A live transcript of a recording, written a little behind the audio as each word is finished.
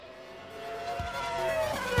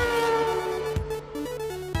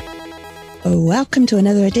Welcome to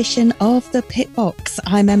another edition of The Pit Box.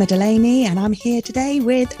 I'm Emma Delaney and I'm here today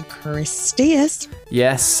with Chris Steers.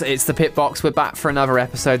 Yes, it's The Pit Box. We're back for another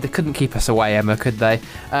episode. They couldn't keep us away, Emma, could they?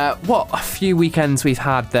 What a few weekends we've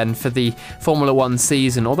had then for the Formula One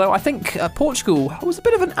season. Although I think Portugal was a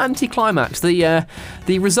bit of an anticlimax. The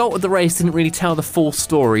result of the race didn't really tell the full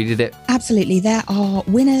story, did it? Absolutely. There are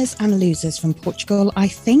winners and losers from Portugal. I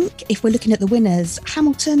think if we're looking at the winners,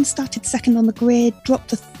 Hamilton started second on the grid, dropped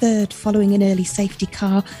to third following an early safety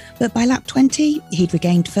car, but by lap 20, he'd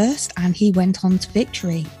regained first and he went on to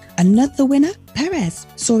victory. Another winner, Perez,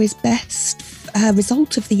 saw his best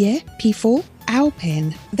result of the year, P4.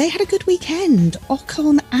 Alpine, they had a good weekend.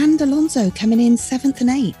 Ocon and Alonso coming in 7th and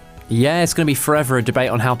 8th. Yeah, it's going to be forever a debate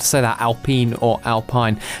on how to say that, Alpine or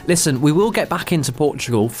Alpine. Listen, we will get back into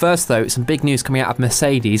Portugal. First, though, some big news coming out of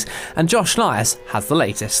Mercedes, and Josh Lyas has the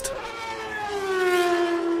latest.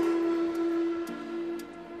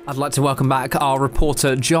 I'd like to welcome back our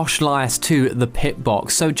reporter Josh Lyas to the Pit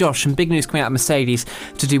Box. So Josh, some big news coming out of Mercedes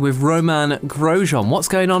to do with Romain Grosjean. What's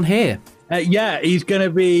going on here? He's going to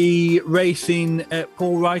be racing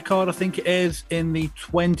Paul Ricard, I think it is, in the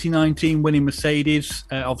 2019 winning Mercedes,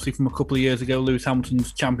 obviously from a couple of years ago, Lewis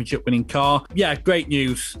Hamilton's championship winning car. Yeah, great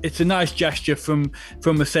news. It's a nice gesture from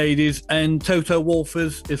Mercedes, and Toto Wolff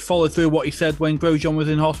has followed through what he said when Grosjean was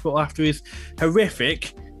in hospital after his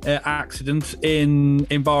horrific accident in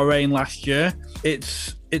Bahrain last year.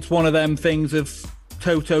 It's one of them things of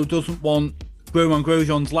Toto doesn't want Romain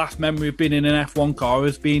Grosjean's last memory of being in an F1 car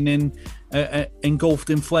as being engulfed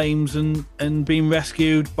in flames and being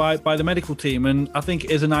rescued by the medical team. And I think it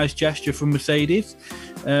is a nice gesture from Mercedes.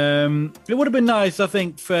 It would have been nice, I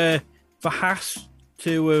think, for Haas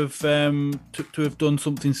to have done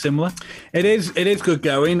something similar. It is good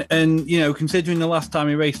going, and considering the last time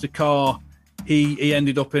he raced a car, he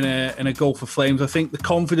ended up in a gulf of flames. I think the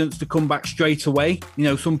confidence to come back straight away,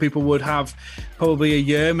 some people would have probably a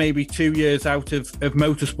year, maybe 2 years out of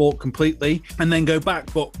motorsport completely and then go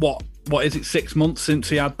back. But what is it, 6 months since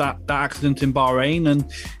he had that accident in Bahrain,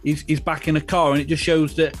 and he's back in a car, and it just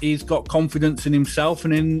shows that he's got confidence in himself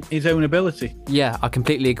and in his own ability. Yeah, I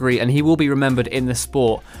completely agree, and he will be remembered in the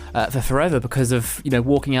sport for forever because of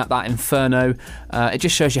walking out that inferno. It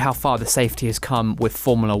just shows you how far the safety has come with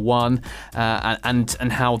Formula One,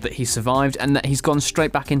 and how that he survived, and that he's gone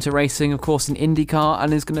straight back into racing, of course, in IndyCar,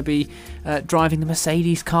 and is going to be driving the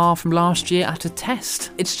Mercedes car from last year at a test.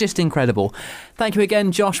 It's just incredible. Thank you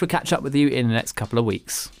again, Josh. We'll catch up with you in the next couple of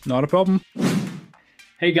weeks. Not a problem.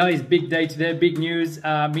 Hey guys, big day today, big news.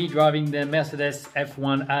 Me driving the Mercedes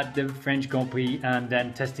F1 at the French Grand Prix and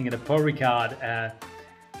then testing at the Paul Ricard.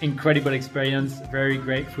 Incredible experience. Very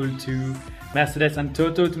grateful to Mercedes and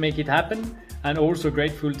Toto to make it happen. And also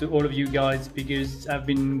grateful to all of you guys because I've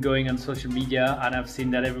been going on social media and I've seen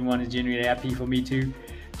that everyone is genuinely happy for me to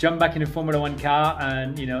jump back in a Formula One car,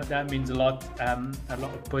 and that means a lot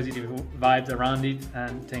of positive vibes around it,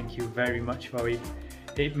 and thank you very much for it.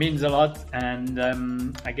 It means a lot, and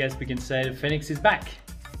I guess we can say the Phoenix is back.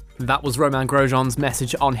 That was Romain Grosjean's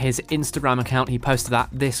message on his Instagram account. He posted that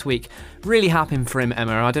this week. Really happy for him,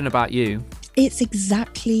 Emma. I don't know about you. It's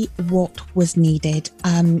exactly what was needed.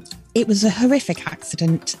 It was a horrific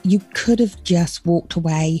accident. You could have just walked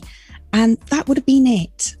away and that would have been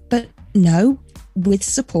it. But no, with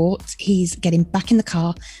support, he's getting back in the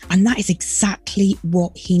car, and that is exactly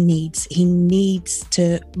what he needs. He needs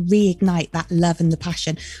to reignite that love and the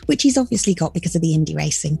passion, which he's obviously got because of the Indy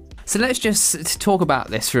racing. So let's just talk about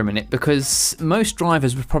this for a minute, because most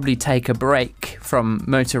drivers would probably take a break from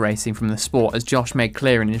motor racing, from the sport, as Josh made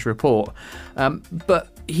clear in his report. But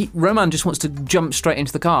Romain just wants to jump straight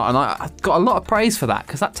into the car, and I got a lot of praise for that,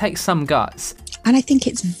 because that takes some guts. And I think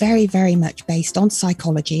it's very, very much based on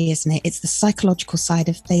psychology, isn't it? It's the psychological side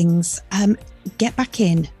of things. Get back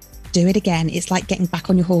in, do it again. It's like getting back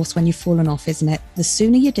on your horse when you've fallen off, isn't it? The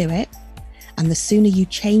sooner you do it, and the sooner you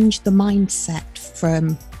change the mindset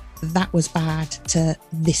from that was bad to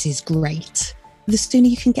this is great, the sooner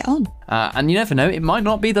you can get on. And you never know, it might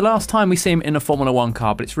not be the last time we see him in a Formula One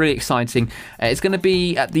car, but it's really exciting. It's going to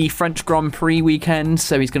be at the French Grand Prix weekend,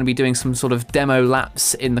 so he's going to be doing some sort of demo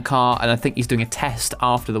laps in the car, and I think he's doing a test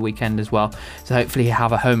after the weekend as well. So hopefully he'll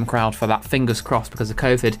have a home crowd for that, fingers crossed, because of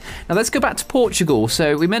COVID. Now let's go back to Portugal.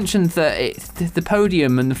 So we mentioned that the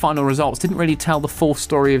podium and the final results didn't really tell the full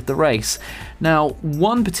story of the race. Now,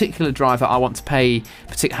 one particular driver I want to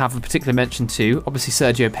have a particular mention to, obviously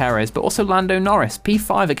Sergio Perez, but also Lando Norris,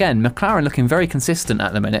 P5 again. McLaren looking very consistent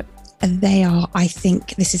at the minute. They are. I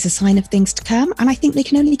think this is a sign of things to come, and I think they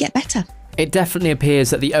can only get better. It definitely appears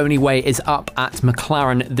that the only way is up at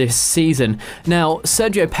McLaren this season. Now,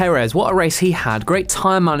 Sergio Perez, what a race he had. Great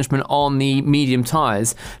tyre management on the medium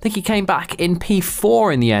tyres. I think he came back in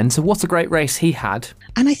P4 in the end, so what a great race he had.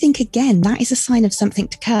 And I think, again, that is a sign of something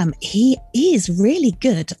to come. He is really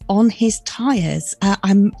good on his tyres.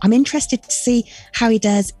 I'm interested to see how he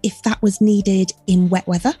does if that was needed in wet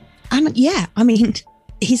weather. And yeah, I mean,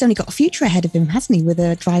 he's only got a future ahead of him, hasn't he, with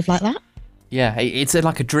a drive like that? Yeah, it's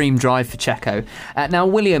like a dream drive for Checo. Now,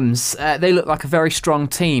 Williams, they look like a very strong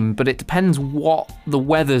team, but it depends what the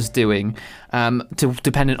weather's doing,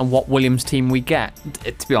 dependent on what Williams team we get.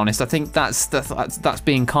 To be honest, I think that's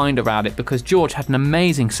being kind about it, because George had an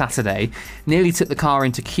amazing Saturday, nearly took the car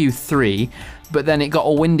into Q3, but then it got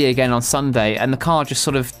all windy again on Sunday, and the car just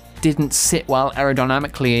sort of didn't sit well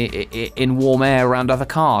aerodynamically in warm air around other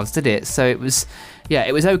cars, did it? So it was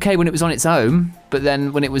okay when it was on its own, but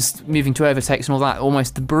then when it was moving to overtakes and all that,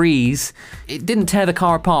 almost the breeze, it didn't tear the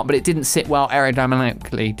car apart, but it didn't sit well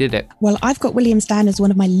aerodynamically, did it? Well, I've got Williams down as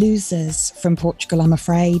one of my losers from Portugal, I'm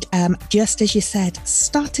afraid. Just as you said,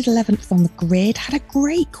 started 11th on the grid, had a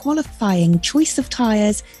great qualifying choice of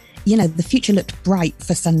tyres. You know, the future looked bright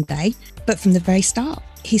for Sunday, but from the very start,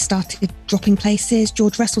 he started dropping places.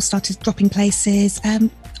 George Russell started dropping places,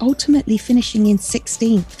 ultimately finishing in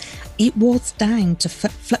 16th. It was down to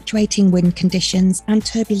fluctuating wind conditions and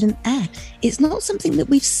turbulent air. It's not something that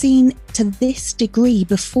we've seen to this degree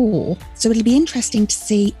before, so it'll be interesting to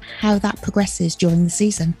see how that progresses during the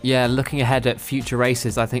season. Yeah, looking ahead at future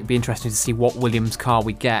races, I think it'd be interesting to see what Williams car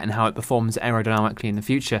we get and how it performs aerodynamically in the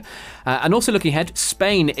future. And also looking ahead,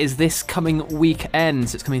 Spain is this coming weekend,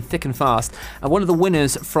 so it's coming thick and fast. And one of the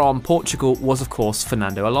winners from Portugal was, of course,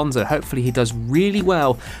 Fernando Alonso. Hopefully he does really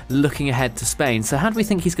well looking ahead to Spain. So how do we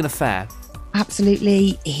think he's going to fare?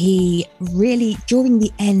 Absolutely. He really, during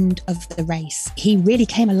the end of the race, he really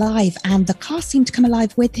came alive, and the car seemed to come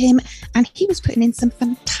alive with him, and he was putting in some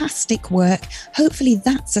fantastic work. Hopefully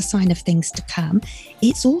that's a sign of things to come.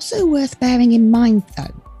 It's also worth bearing in mind,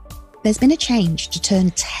 though, there's been a change to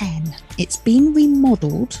turn 10. It's been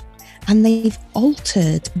remodelled, and they've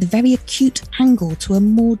altered the very acute angle to a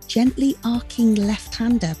more gently arcing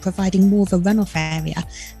left-hander, providing more of a runoff area.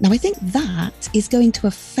 Now, I think that is going to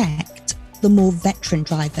affect the more veteran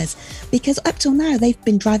drivers, because up till now they've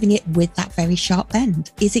been driving it with that very sharp bend.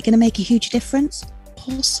 Is it going to make a huge difference?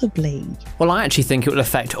 Possibly. Well, I actually think it will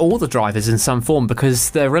affect all the drivers in some form, because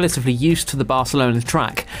they're relatively used to the Barcelona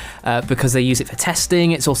track, because they use it for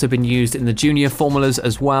testing. It's also been used in the junior formulas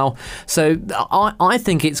as well. So I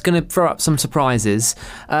think it's going to throw up some surprises.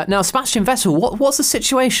 Now, Sebastian Vettel, what's the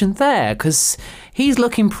situation there? Because he's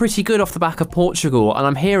looking pretty good off the back of Portugal, and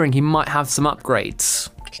I'm hearing he might have some upgrades.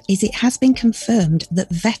 It has been confirmed that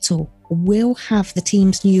Vettel will have the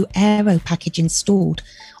team's new aero package installed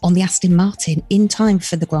on the Aston Martin in time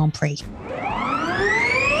for the Grand Prix.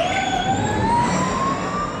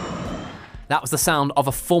 That was the sound of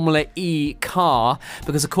a Formula E car,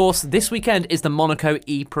 because of course this weekend is the Monaco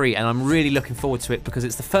E-Prix, and I'm really looking forward to it, because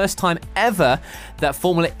it's the first time ever that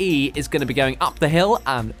Formula E is going to be going up the hill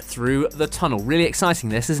and through the tunnel. Really exciting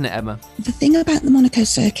this, isn't it, Emma? The thing about the Monaco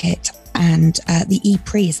circuit and the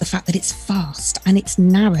E-Prix is the fact that it's fast and it's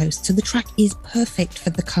narrow, so the track is perfect for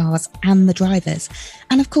the cars and the drivers.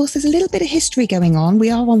 And of course, there's a little bit of history going on.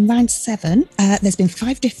 We are on round 7. There's been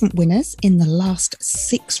 5 different winners in the last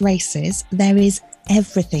 6 races. There is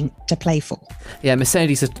everything to play for. Yeah,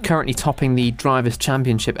 Mercedes are currently topping the Drivers'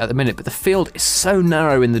 Championship at the minute, but the field is so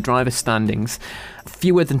narrow in the drivers' standings.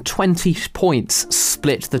 Fewer than 20 points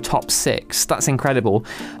split the top 6. That's incredible.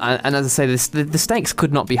 And as I say, the stakes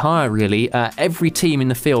could not be higher, really. Every team in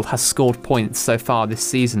the field has scored points so far this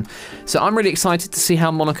season. So I'm really excited to see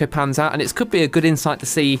how Monaco pans out, and it could be a good insight to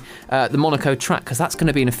see the Monaco track, because that's going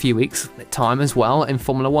to be in a few weeks' time as well in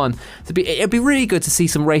Formula 1. It'll be really good to see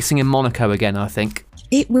some racing in Monaco again, I think.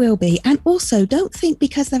 It will be. And also, don't think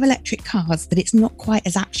because they're electric cars that it's not quite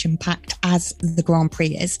as action-packed as the Grand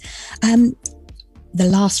Prix is. The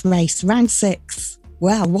last race, round 6,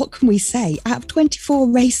 well, what can we say? Out of 24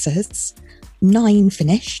 races, 9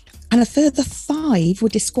 finished, and a further 5 were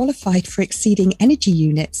disqualified for exceeding energy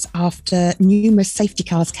units after numerous safety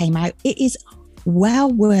cars came out. It is well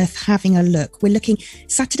worth having a look. We're looking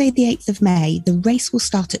Saturday the 8th of May. The race will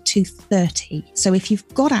start at 2:30. So if you've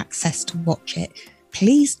got access to watch it,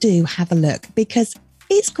 please do have a look, because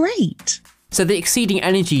it's great. So the exceeding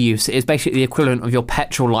energy use is basically the equivalent of your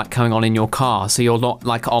petrol light coming on in your car. So you're not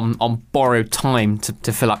like on borrowed time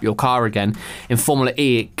to fill up your car again. In Formula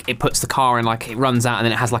E, it puts the car in, like, it runs out and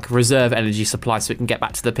then it has like a reserve energy supply so it can get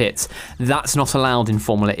back to the pits. That's not allowed in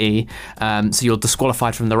Formula E. So you're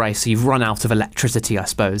disqualified from the race. So you've run out of electricity, I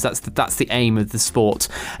suppose. That's the aim of the sport.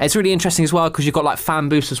 It's really interesting as well because you've got like fan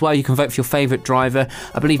boosts as well. You can vote for your favourite driver.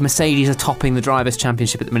 I believe Mercedes are topping the Drivers'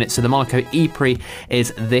 Championship at the minute. So the Monaco E-Prix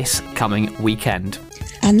is this coming weekend.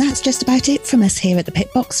 And that's just about it from us here at the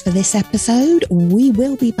Pit Box for this episode. We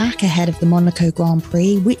will be back ahead of the Monaco Grand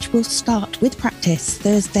Prix, which will start with practice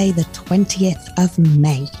Thursday, the 20th of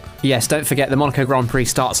May. Yes, don't forget the Monaco Grand Prix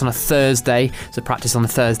starts on a Thursday, so practice on a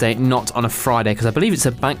Thursday, not on a Friday, because I believe it's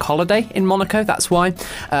a bank holiday in Monaco, that's why.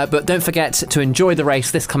 But don't forget to enjoy the race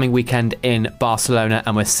this coming weekend in Barcelona,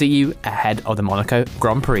 and we'll see you ahead of the Monaco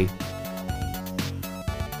Grand Prix.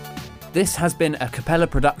 This has been a Capella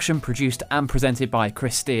production produced and presented by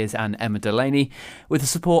Chris Steers and Emma Delaney with the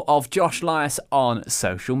support of Josh Lias on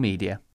social media.